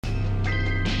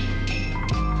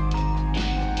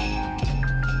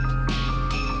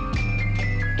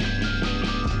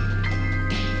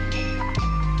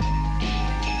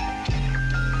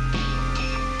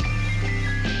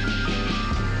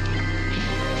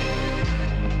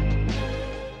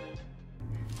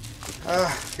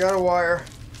Got a wire.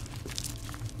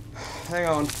 Hang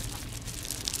on.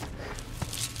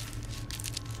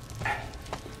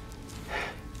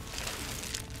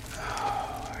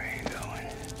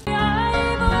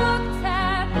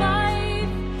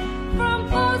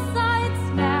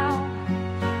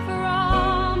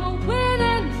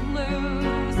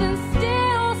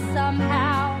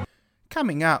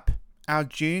 Coming up, our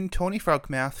June Tawny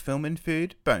Frogmouth Film and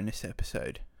Food bonus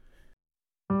episode.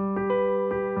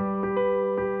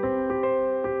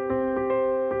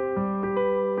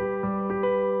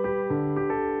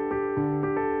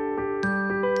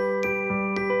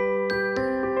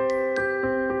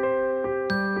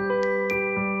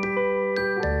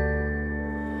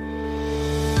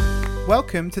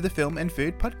 Welcome to the Film and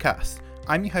Food Podcast.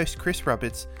 I'm your host Chris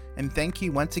Roberts, and thank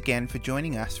you once again for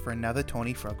joining us for another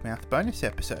Tawny Frogmouth bonus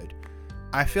episode.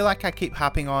 I feel like I keep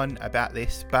harping on about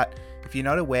this, but if you're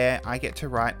not aware, I get to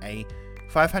write a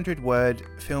 500-word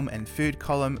film and food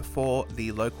column for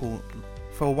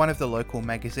one of the local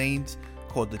magazines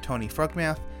called the Tawny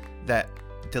Frogmouth that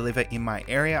deliver in my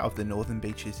area of the Northern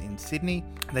Beaches in Sydney.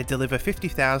 They deliver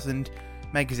 50,000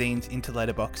 magazines into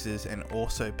letterboxes and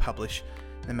also publish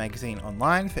the magazine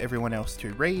online for everyone else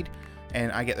to read.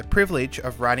 And I get the privilege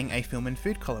of writing a film and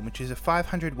food column, which is a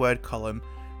 500-word column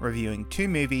reviewing 2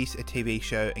 movies, a TV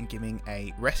show, and giving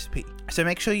a recipe. So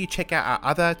make sure you check out our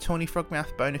other Tawny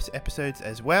Frogmouth bonus episodes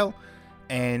as well.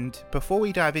 And before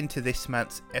we dive into this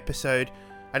month's episode,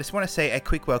 I just want to say a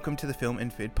quick welcome to the Film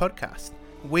and Food Podcast.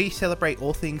 We celebrate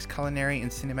all things culinary and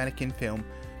cinematic in film,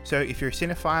 so if you're a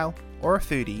cinephile or a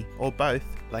foodie, or both,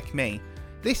 like me,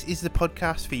 this is the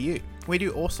podcast for you. We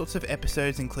do all sorts of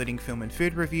episodes including film and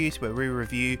food reviews where we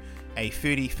review a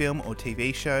foodie film or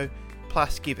TV show,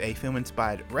 plus give a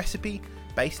film-inspired recipe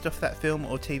based off that film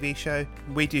or TV show.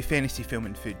 We do fantasy film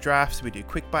and food drafts, we do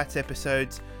quick bites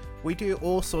episodes, we do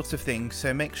all sorts of things,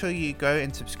 so make sure you go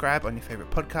and subscribe on your favourite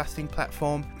podcasting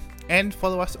platform and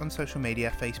follow us on social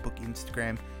media, Facebook,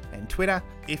 Instagram and Twitter.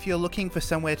 If you're looking for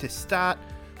somewhere to start,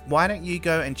 why don't you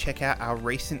go and check out our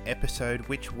recent episode,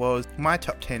 which was my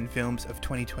top 10 films of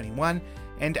 2021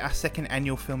 and our second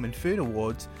annual Film and Food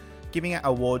Awards, giving out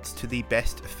awards to the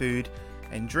best food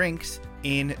and drinks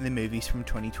in the movies from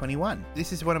 2021.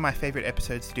 This is one of my favourite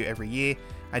episodes to do every year.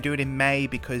 I do it in May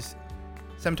because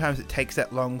sometimes it takes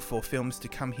that long for films to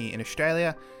come here in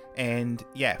Australia, and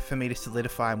yeah, for me to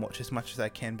solidify and watch as much as I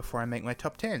can before I make my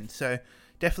top 10. So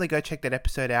definitely go check that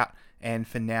episode out. And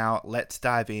for now, let's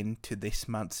dive into this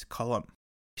month's column.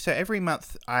 So every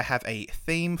month I have a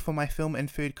theme for my film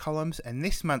and food columns, and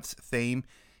this month's theme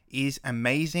is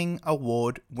amazing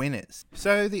award winners.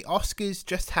 So the Oscars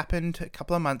just happened a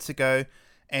couple of months ago,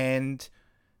 and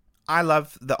I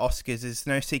love the Oscars. It's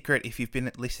no secret if you've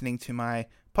been listening to my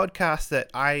podcast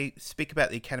that I speak about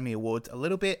the Academy Awards a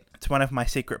little bit. It's one of my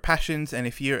secret passions, and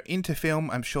if you're into film,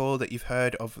 I'm sure that you've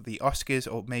heard of the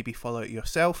Oscars or maybe follow it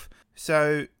yourself.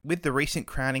 So with the recent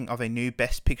crowning of a new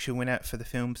Best Picture winner for the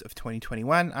films of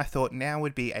 2021, I thought now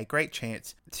would be a great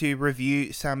chance to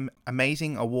review some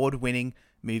amazing award-winning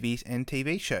movies and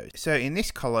TV shows. So in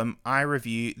this column, I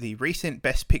review the recent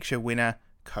Best Picture winner,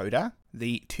 Coda,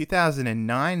 the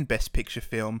 2009 Best Picture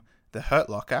film, The Hurt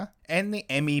Locker, and the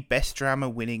Emmy Best Drama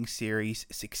winning series,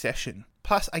 Succession.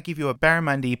 Plus, I give you a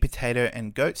barramundi potato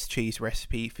and goat's cheese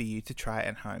recipe for you to try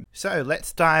at home. So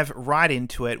let's dive right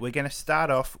into it. We're going to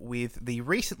start off with the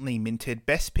recently minted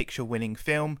Best Picture winning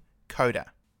film,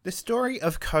 Coda. The story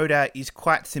of Coda is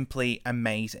quite simply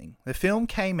amazing. The film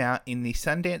came out in the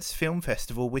Sundance Film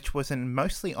Festival, which was a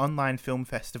mostly online film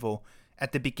festival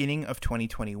at the beginning of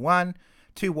 2021,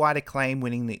 to wide acclaim,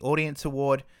 winning the Audience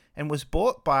Award, and was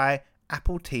bought by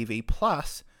Apple TV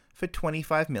Plus for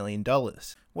 $25 million.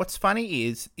 What's funny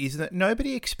is that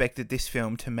nobody expected this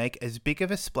film to make as big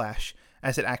of a splash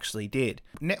as it actually did.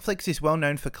 Netflix is well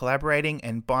known for collaborating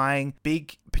and buying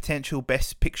big potential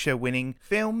Best Picture winning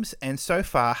films, and so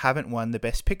far haven't won the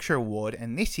Best Picture award.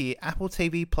 And this year, Apple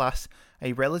TV Plus,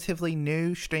 a relatively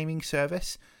new streaming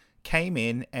service, came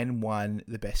in and won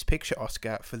the Best Picture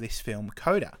Oscar for this film,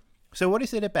 Coda. So what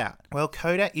is it about? Well,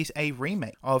 Coda is a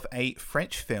remake of a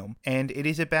French film, and it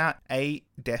is about a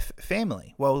deaf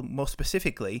family. Well, more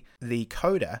specifically, the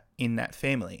coda in that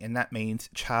family, and that means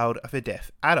child of a deaf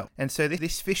adult. And so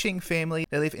this fishing family,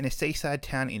 they live in a seaside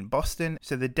town in Boston.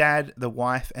 So the dad, the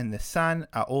wife, and the son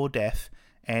are all deaf,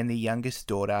 and the youngest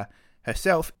daughter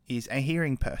herself is a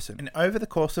hearing person. And over the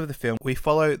course of the film, we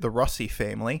follow the Rossi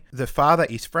family. The father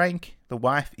is Frank, the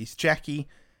wife is Jackie,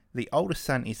 the oldest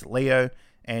son is Leo,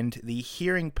 and the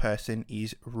hearing person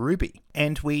is Ruby.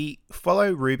 And we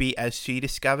follow Ruby as she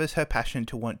discovers her passion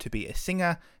to want to be a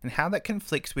singer and how that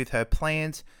conflicts with her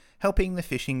plans, helping the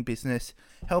fishing business,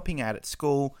 helping out at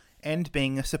school, and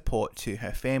being a support to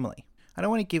her family. I don't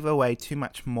want to give away too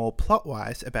much more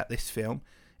plot-wise about this film,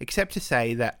 except to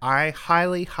say that I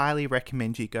highly, highly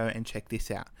recommend you go and check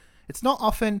this out. It's not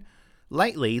often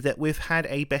lately that we've had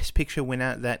a Best Picture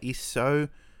winner that is so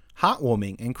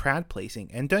heartwarming and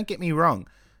crowd-pleasing. And don't get me wrong,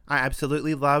 I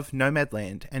absolutely love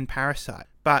Nomadland and Parasite,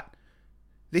 but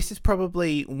this is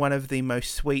probably one of the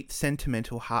most sweet,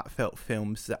 sentimental, heartfelt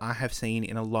films that I have seen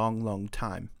in a long, long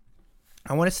time.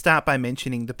 I want to start by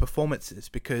mentioning the performances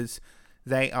because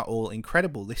they are all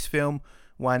incredible. This film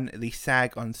won the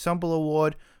SAG Ensemble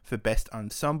Award for Best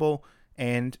Ensemble,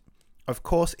 and of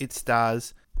course it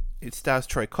stars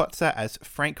Troy Kotsur as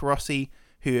Frank Rossi,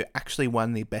 who actually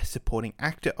won the Best Supporting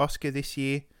Actor Oscar this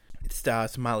year. It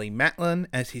stars Marlee Matlin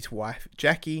as his wife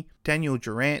Jackie, Daniel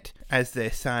Durant as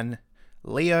their son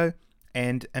Leo,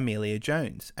 and Emilia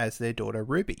Jones as their daughter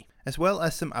Ruby, as well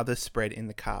as some others spread in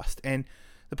the cast. And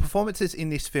the performances in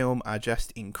this film are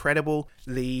just incredible.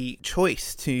 The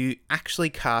choice to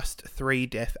actually cast 3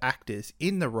 deaf actors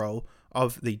in the role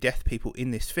of the deaf people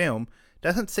in this film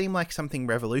doesn't seem like something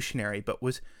revolutionary, but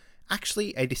was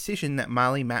actually a decision that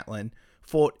Marlee Matlin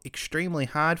fought extremely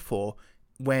hard for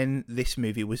when this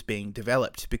movie was being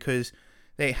developed, because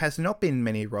there has not been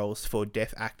many roles for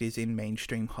deaf actors in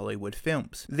mainstream Hollywood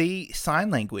films. The sign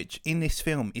language in this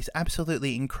film is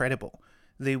absolutely incredible.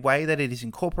 The way that it is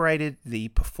incorporated, the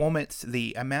performance,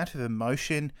 the amount of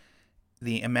emotion,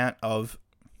 the amount of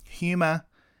humor,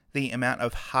 the amount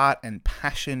of heart and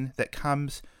passion that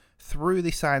comes through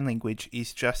the sign language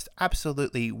is just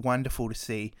absolutely wonderful to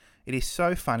see. It is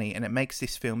so funny and it makes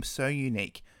this film so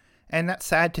unique. And that's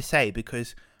sad to say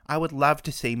because I would love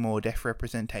to see more deaf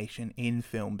representation in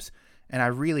films. And I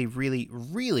really, really,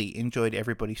 really enjoyed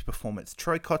everybody's performance.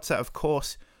 Troy Kotsur, of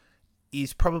course,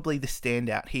 is probably the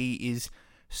standout. He is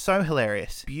so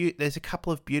hilarious. There's a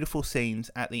couple of beautiful scenes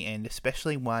at the end,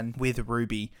 especially one with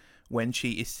Ruby when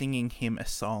she is singing him a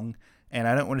song. And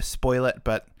I don't want to spoil it,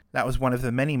 but that was one of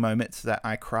the many moments that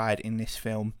I cried in this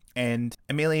film. And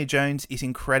Emilia Jones is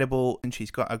incredible, and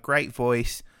she's got a great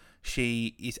voice.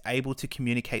 She is able to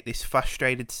communicate this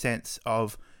frustrated sense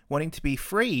of wanting to be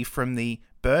free from the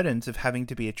burdens of having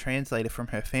to be a translator from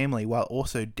her family while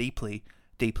also deeply,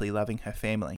 deeply loving her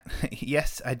family.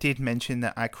 Yes, I did mention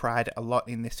that I cried a lot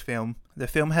in this film. The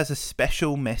film has a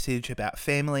special message about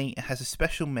family. It has a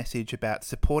special message about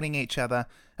supporting each other,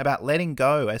 about letting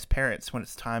go as parents when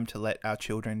it's time to let our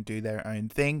children do their own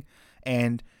thing.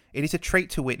 And it is a treat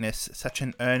to witness such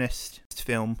an earnest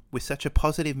film with such a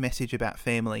positive message about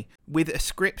family, with a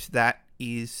script that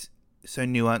is so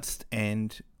nuanced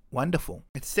and wonderful.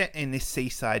 It's set in this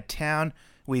seaside town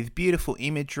with beautiful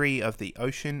imagery of the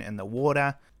ocean and the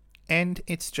water, and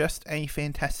it's just a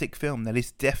fantastic film that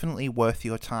is definitely worth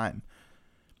your time.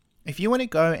 If you want to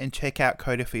go and check out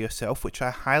Coda for yourself, which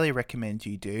I highly recommend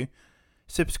you do,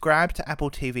 subscribe to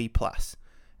Apple TV+.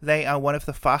 They are one of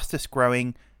the fastest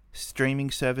growing streaming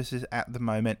services at the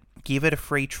moment. Give it a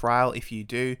free trial if you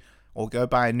do, or go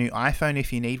buy a new iPhone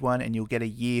if you need one and you'll get a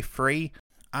year free.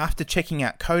 After checking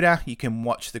out Coda, you can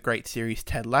watch the great series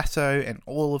Ted Lasso and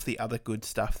all of the other good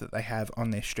stuff that they have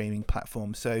on their streaming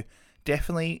platform. So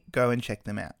definitely go and check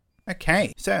them out.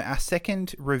 Okay, so our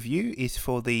second review is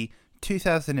for the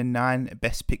 2009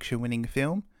 Best Picture winning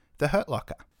film, The Hurt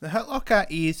Locker. The Hurt Locker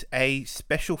is a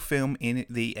special film in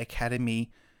the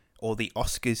Academy or the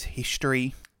Oscars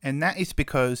history, and that is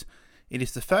because it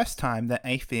is the first time that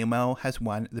a female has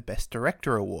won the Best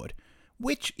Director award,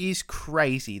 which is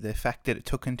crazy, the fact that it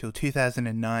took until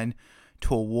 2009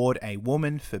 to award a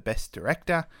woman for Best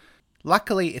Director.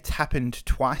 Luckily, it's happened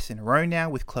twice in a row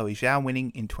now, with Chloe Zhao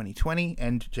winning in 2020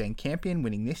 and Jane Campion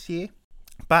winning this year.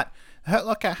 But The Hurt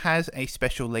Locker has a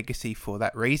special legacy for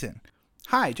that reason.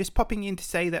 Hi, just popping in to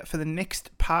say that for the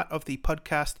next part of the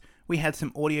podcast, we had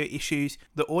some audio issues.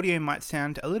 The audio might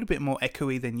sound a little bit more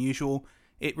echoey than usual.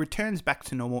 It returns back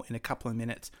to normal in a couple of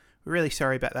minutes. We're really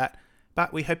sorry about that,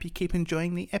 but we hope you keep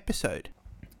enjoying the episode.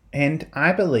 And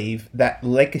I believe that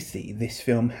legacy this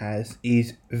film has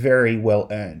is very well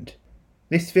earned.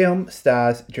 This film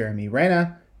stars Jeremy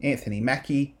Renner, Anthony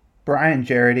Mackie, Brian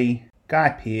Gerety, Guy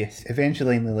Pearce,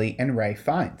 Evangeline Lilly, and Ray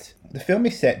Fiennes. The film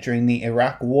is set during the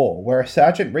Iraq War, where a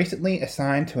sergeant recently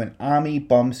assigned to an army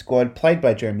bomb squad played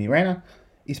by Jeremy Renner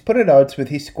is put at odds with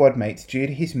his squad mates due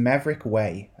to his maverick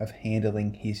way of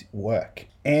handling his work.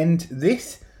 And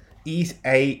this is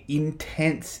a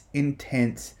intense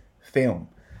film.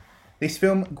 This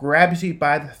film grabs you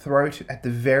by the throat at the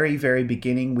very, very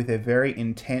beginning with a very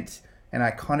intense and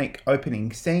iconic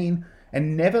opening scene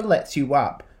and never lets you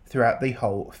up throughout the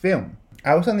whole film.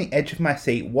 I was on the edge of my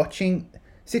seat watching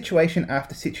situation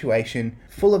after situation,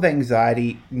 full of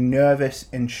anxiety, nervous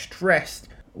and stressed,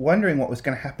 wondering what was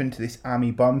going to happen to this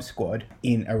army bomb squad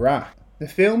in Iraq. The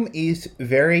film is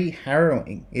very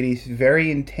harrowing. It is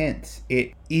very intense.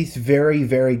 It is very,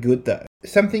 very good though.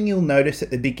 Something you'll notice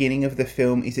at the beginning of the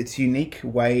film is its unique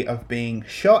way of being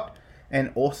shot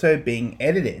and also being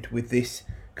edited with this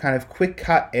kind of quick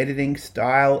cut editing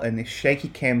style and this shaky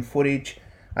cam footage.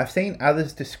 I've seen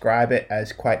others describe it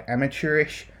as quite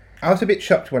amateurish. I was a bit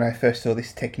shocked when I first saw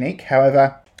this technique.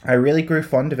 However, I really grew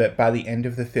fond of it by the end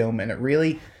of the film, and it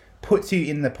really puts you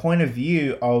in the point of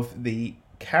view of the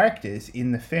characters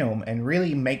in the film and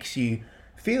really makes you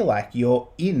feel like you're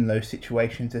in those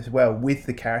situations as well with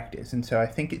the characters. And so I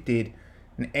think it did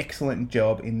an excellent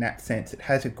job in that sense. It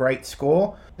has a great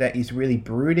score that is really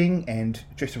brooding and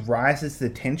just rises the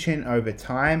tension over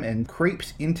time and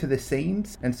creeps into the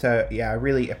scenes. And so yeah, I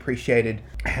really appreciated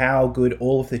how good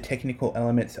all of the technical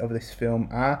elements of this film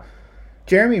are.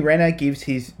 Jeremy Renner gives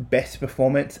his best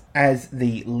performance as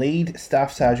the lead,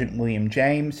 Staff Sergeant William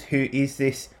James, who is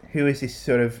this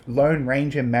sort of Lone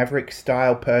Ranger Maverick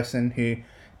style person who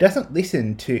doesn't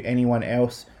listen to anyone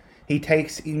else. He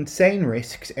takes insane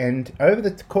risks, and over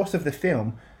the course of the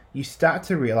film, you start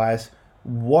to realize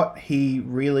what he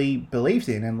really believes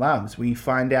in and loves. We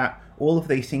find out all of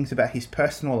these things about his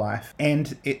personal life,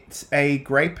 and it's a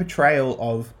great portrayal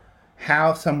of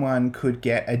how someone could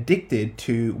get addicted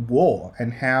to war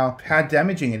and how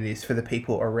damaging it is for the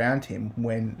people around him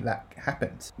when that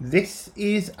happens. This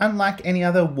is unlike any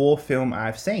other war film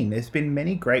I've seen. There's been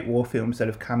many great war films that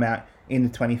have come out in the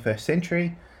 21st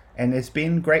century, and there's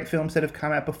been great films that have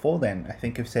come out before then. I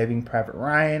think of Saving Private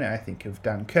Ryan, I think of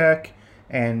Dunkirk,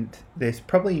 and there's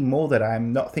probably more that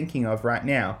I'm not thinking of right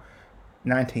now.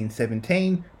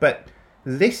 1917, but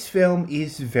this film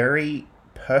is very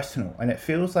personal and it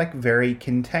feels like very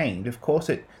contained. Of course,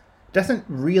 it doesn't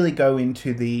really go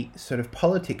into the sort of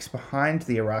politics behind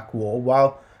the Iraq War.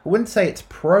 While I wouldn't say it's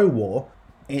pro-war,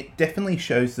 it definitely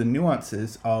shows the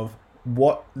nuances of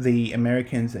what the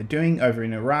Americans are doing over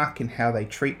in Iraq and how they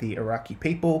treat the Iraqi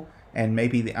people and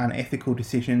maybe the unethical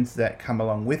decisions that come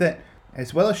along with it,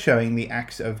 as well as showing the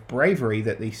acts of bravery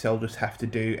that these soldiers have to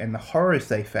do and the horrors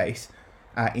they face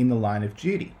in the line of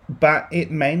duty. But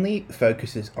it mainly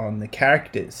focuses on the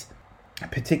characters,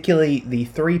 particularly the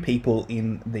three people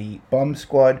in the bomb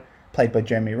squad, played by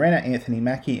Jeremy Renner, Anthony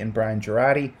Mackie and Brian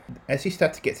Girardi. As you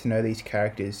start to get to know these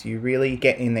characters, you really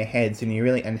get in their heads and you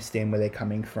really understand where they're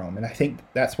coming from. And I think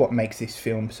that's what makes this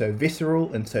film so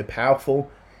visceral and so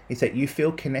powerful, is that you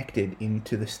feel connected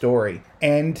into the story.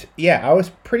 And yeah, I was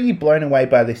pretty blown away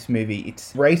by this movie.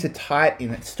 It's razor tight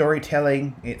in its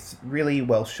storytelling, it's really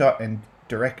well shot and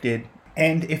directed.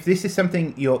 And if this is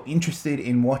something you're interested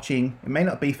in watching, it may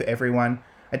not be for everyone,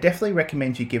 I definitely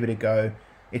recommend you give it a go.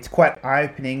 It's quite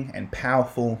eye-opening and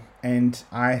powerful, and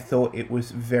I thought it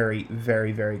was very,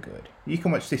 very, very good. You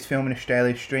can watch this film in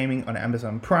Australia streaming on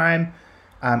Amazon Prime.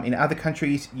 In other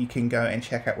countries, you can go and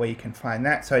check out where you can find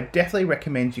that. So I definitely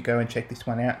recommend you go and check this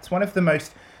one out. It's one of the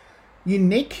most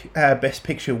unique Best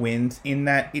Picture wins in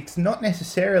that it's not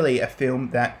necessarily a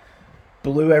film that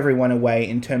blew everyone away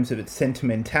in terms of its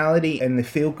sentimentality and the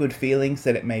feel-good feelings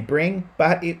that it may bring,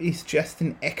 but it is just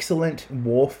an excellent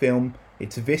war film.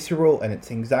 It's visceral and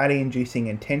it's anxiety-inducing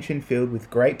and tension-filled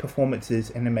with great performances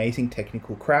and amazing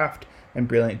technical craft and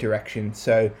brilliant direction.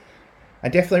 So I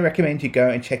definitely recommend you go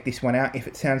and check this one out if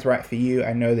it sounds right for you.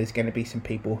 I know there's going to be some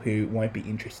people who won't be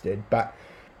interested, but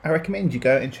I recommend you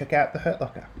go and check out The Hurt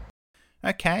Locker.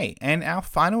 Okay, and our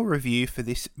final review for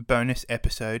this bonus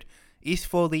episode is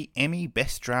for the Emmy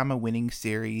Best Drama winning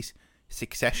series,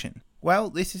 Succession.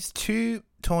 Well, this is 2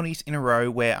 Tawnies in a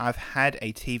row where I've had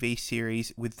a TV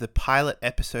series with the pilot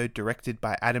episode directed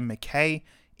by Adam McKay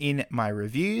in my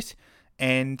reviews,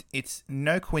 and it's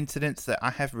no coincidence that I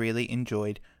have really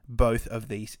enjoyed both of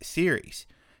these series.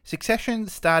 Succession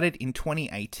started in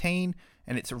 2018,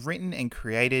 and it's written and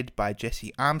created by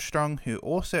Jesse Armstrong, who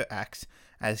also acts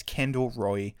as Kendall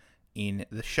Roy in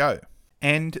the show.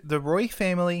 And the Roy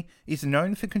family is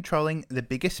known for controlling the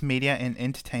biggest media and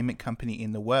entertainment company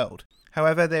in the world.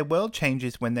 However, their world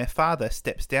changes when their father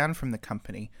steps down from the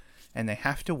company and they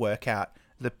have to work out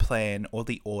the plan or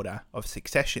the order of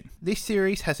succession. This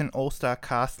series has an all-star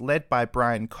cast led by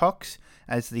Brian Cox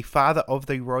as the father of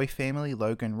the Roy family,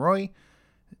 Logan Roy,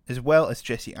 as well as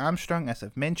Jesse Armstrong, as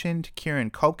I've mentioned,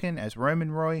 Kieran Culkin as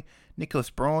Roman Roy,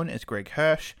 Nicholas Braun as Greg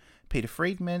Hirsch, Peter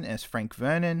Friedman as Frank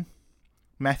Vernon,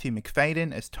 Matthew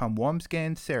McFadden as Tom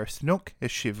Wambsgans, Sarah Snook as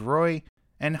Shiv Roy,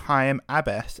 and Chaim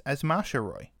Abbas as Marsha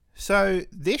Roy. So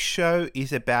this show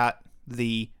is about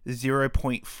the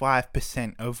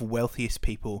 0.5% of wealthiest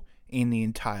people in the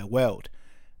entire world.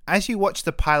 As you watch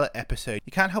the pilot episode,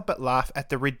 you can't help but laugh at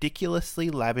the ridiculously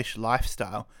lavish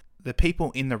lifestyle the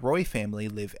people in the Roy family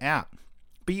live out.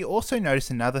 But you also notice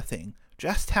another thing,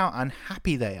 just how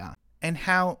unhappy they are, and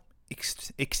how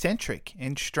eccentric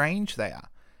and strange they are.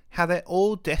 How they're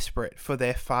all desperate for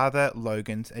their father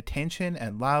Logan's attention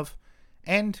and love,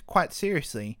 and quite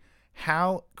seriously,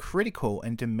 how critical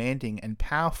and demanding and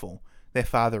powerful their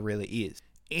father really is.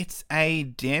 It's a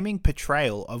damning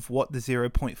portrayal of what the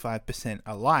 0.5%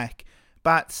 are like,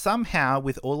 but somehow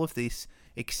with all of this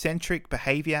eccentric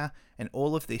behavior and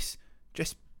all of this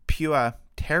just pure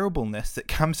terribleness that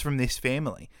comes from this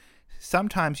family,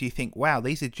 sometimes you think, wow,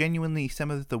 these are genuinely some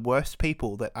of the worst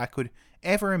people that I could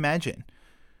ever imagine.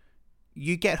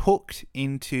 You get hooked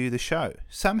into the show.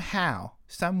 Somehow,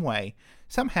 some way,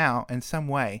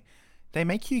 they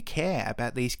make you care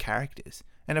about these characters.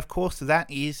 And of course,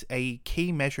 that is a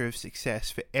key measure of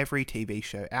success for every TV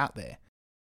show out there.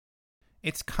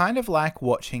 It's kind of like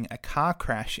watching a car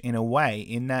crash in a way,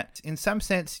 in that, in some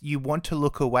sense, you want to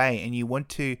look away and you want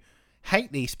to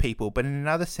hate these people, but in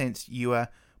another sense, you are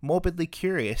morbidly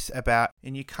curious about,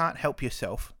 and you can't help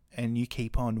yourself, and you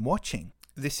keep on watching.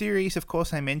 The series, of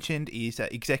course, I mentioned, is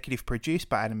executive produced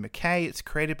by Adam McKay. It's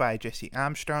created by Jesse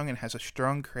Armstrong and has a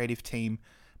strong creative team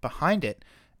behind it.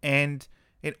 And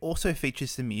it also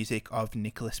features the music of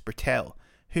Nicholas Britell,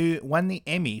 who won the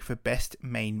Emmy for Best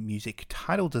Main Music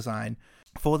Title Design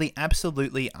for the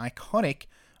absolutely iconic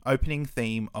opening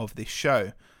theme of this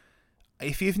show.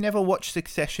 If you've never watched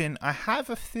Succession, I have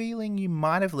a feeling you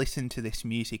might have listened to this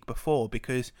music before,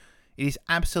 because it is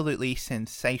absolutely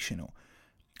sensational.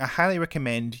 I highly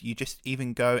recommend you just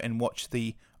even go and watch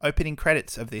the opening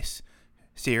credits of this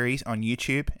series on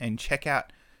YouTube and check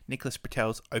out Nicholas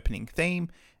Britell's opening theme,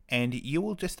 and you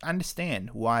will just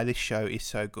understand why this show is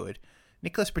so good.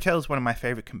 Nicholas Britell is one of my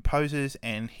favourite composers,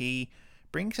 and he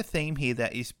brings a theme here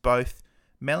that is both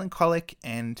melancholic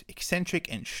and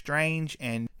eccentric and strange,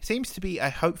 and seems to be a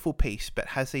hopeful piece, but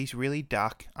has these really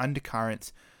dark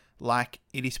undercurrents, like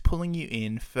it is pulling you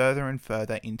in further and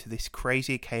further into this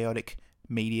crazy, chaotic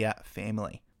media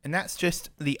family. And that's just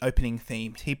the opening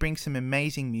themes. He brings some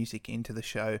amazing music into the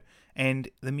show, and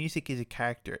the music is a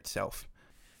character itself.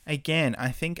 Again, I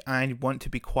think I want to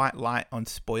be quite light on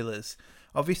spoilers.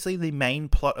 Obviously, the main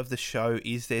plot of the show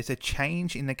is there's a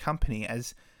change in the company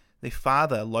as the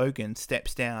father, Logan,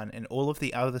 steps down, and all of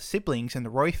the other siblings in the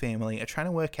Roy family are trying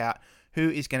to work out who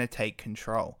is going to take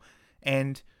control.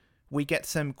 And we get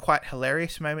some quite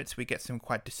hilarious moments, we get some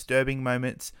quite disturbing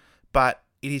moments, but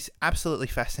it is absolutely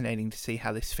fascinating to see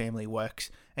how this family works,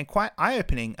 and quite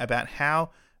eye-opening about how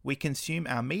we consume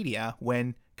our media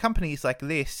when companies like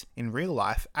this in real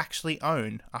life actually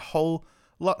own a whole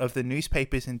lot of the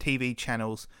newspapers and TV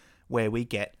channels where we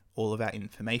get all of our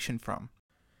information from.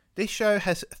 This show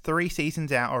has 3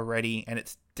 seasons out already, and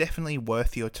it's definitely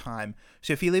worth your time.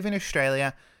 So if you live in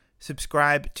Australia,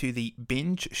 subscribe to the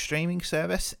Binge streaming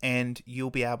service and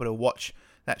you'll be able to watch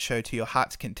that show to your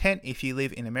heart's content. If you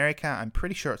live in America, I'm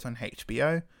pretty sure it's on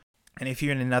HBO. And if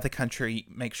you're in another country,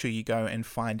 make sure you go and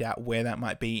find out where that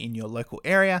might be in your local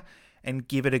area and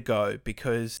give it a go,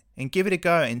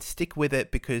 and stick with it,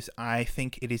 because I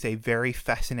think it is a very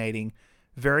fascinating,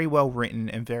 very well written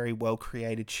and very well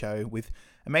created show with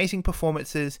amazing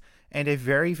performances and a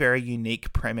very, very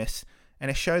unique premise, and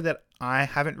a show that I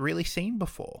haven't really seen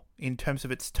before in terms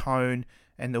of its tone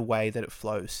and the way that it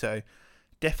flows. So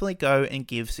definitely go and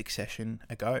give Succession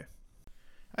a go.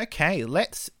 Okay,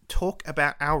 let's talk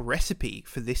about our recipe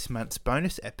for this month's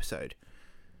bonus episode.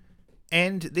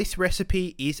 And this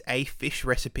recipe is a fish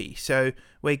recipe. So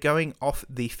we're going off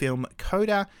the film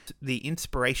Coda, the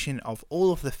inspiration of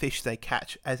all of the fish they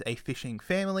catch as a fishing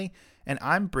family. And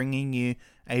I'm bringing you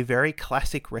a very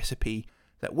classic recipe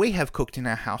that we have cooked in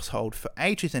our household for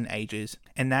ages and ages.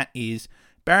 And that is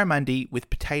barramundi with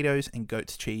potatoes and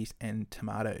goat's cheese and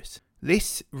tomatoes.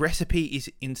 This recipe is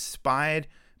inspired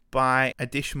by a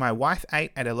dish my wife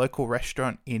ate at a local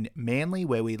restaurant in Manly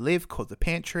where we live called The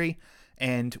Pantry.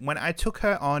 And when I took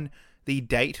her on the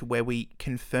date where we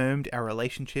confirmed our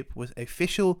relationship was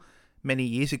official many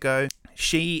years ago,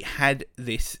 she had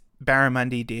this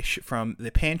barramundi dish from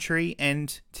The Pantry,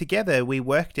 and together we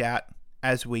worked out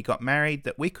as we got married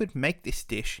that we could make this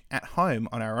dish at home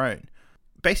on our own.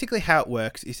 Basically how it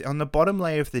works is on the bottom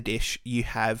layer of the dish you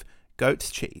have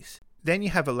goat's cheese. Then you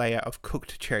have a layer of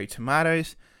cooked cherry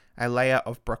tomatoes, a layer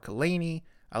of broccolini,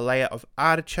 a layer of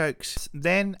artichokes,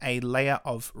 then a layer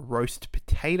of roast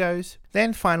potatoes,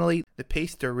 then finally the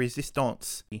piece de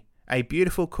resistance, a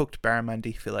beautiful cooked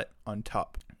barramundi fillet on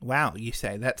top. Wow, you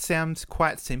say, that sounds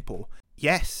quite simple.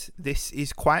 Yes, this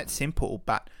is quite simple,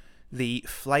 but the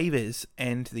flavors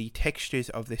and the textures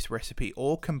of this recipe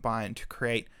all combine to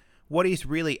create what is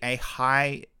really a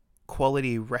high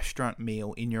quality restaurant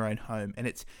meal in your own home, and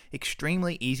it's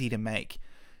extremely easy to make.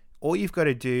 All you've got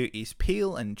to do is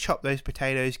peel and chop those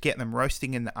potatoes, get them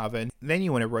roasting in the oven. Then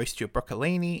you want to roast your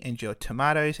broccolini and your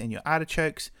tomatoes and your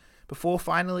artichokes before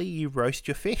finally you roast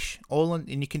your fish. And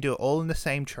you can do it all in the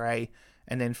same tray,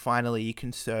 and then finally you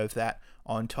can serve that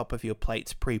on top of your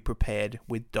plates pre-prepared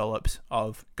with dollops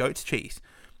of goat's cheese.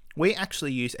 We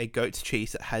actually use a goat's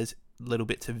cheese that has little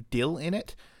bits of dill in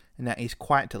it, and that is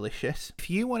quite delicious. If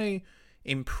you want to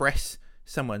impress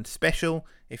someone special,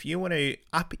 if you want to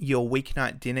up your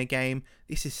weeknight dinner game,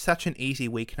 this is such an easy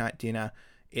weeknight dinner.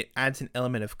 It adds an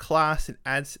element of class, it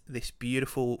adds this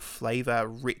beautiful flavor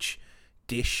rich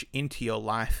dish into your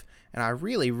life, and I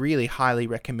really, really highly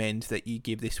recommend that you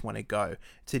give this one a go.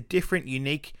 It's a different,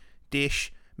 unique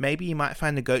dish. Maybe you might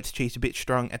find the goat's cheese a bit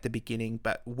strong at the beginning,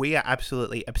 but we are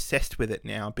absolutely obsessed with it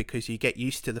now because you get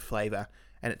used to the flavor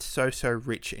and it's so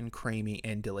rich and creamy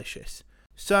and delicious.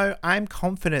 So I'm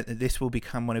confident that this will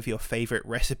become one of your favorite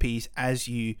recipes as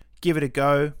you give it a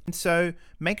go. And so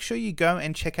make sure you go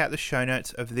and check out the show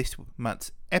notes of this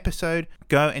month's episode.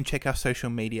 Go and check our social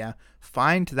media,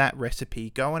 find that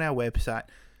recipe, go on our website,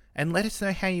 and let us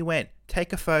know how you went.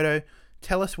 Take a photo,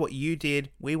 tell us what you did.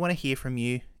 We want to hear from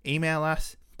you. Email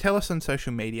us, tell us on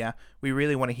social media. We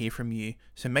really want to hear from you.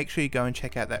 So make sure you go and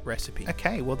check out that recipe.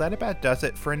 Okay, well that about does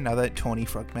it for another Tawny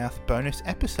Frogmouth bonus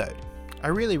episode. I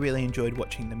really enjoyed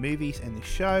watching the movies and the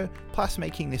show, plus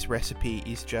making this recipe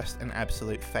is just an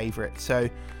absolute favourite. So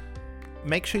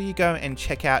make sure you go and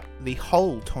check out the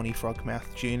whole Tawny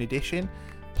Frogmouth June edition,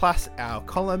 plus our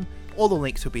column. All the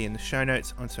links will be in the show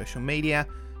notes on social media.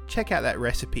 Check out that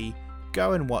recipe,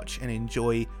 go and watch and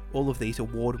enjoy all of these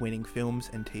award-winning films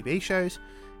and TV shows,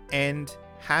 and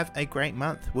have a great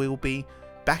month. We will be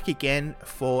back again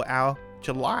for our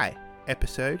July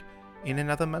episode in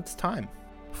another month's time.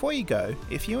 Before you go,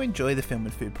 if you enjoy the Film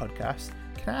and Food podcast,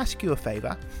 can I ask you a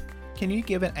favour? Can you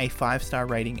give it a 5-star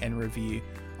rating and review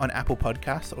on Apple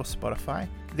Podcasts or Spotify?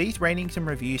 These ratings and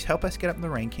reviews help us get up the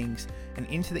rankings and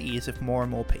into the ears of more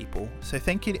and more people, so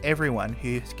thank you to everyone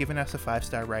who has given us a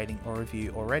 5-star rating or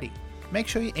review already. Make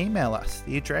sure you email us.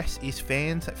 The address is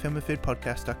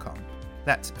fans@filmandfoodpodcast.com.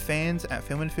 That's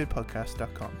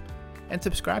fans@filmandfoodpodcast.com. And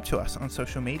subscribe to us on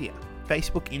social media,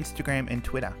 Facebook, Instagram and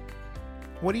Twitter.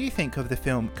 What do you think of the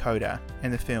film Coda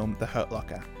and the film The Hurt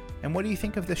Locker? And what do you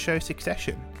think of the show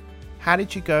Succession? How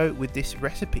did you go with this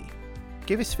recipe?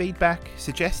 Give us feedback,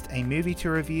 suggest a movie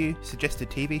to review, suggest a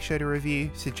TV show to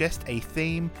review, suggest a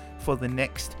theme for the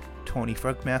next Tawny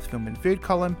Frogmouth Film and Food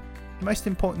column. The most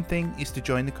important thing is to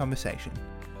join the conversation.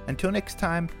 Until next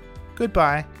time,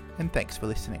 goodbye and thanks for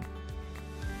listening.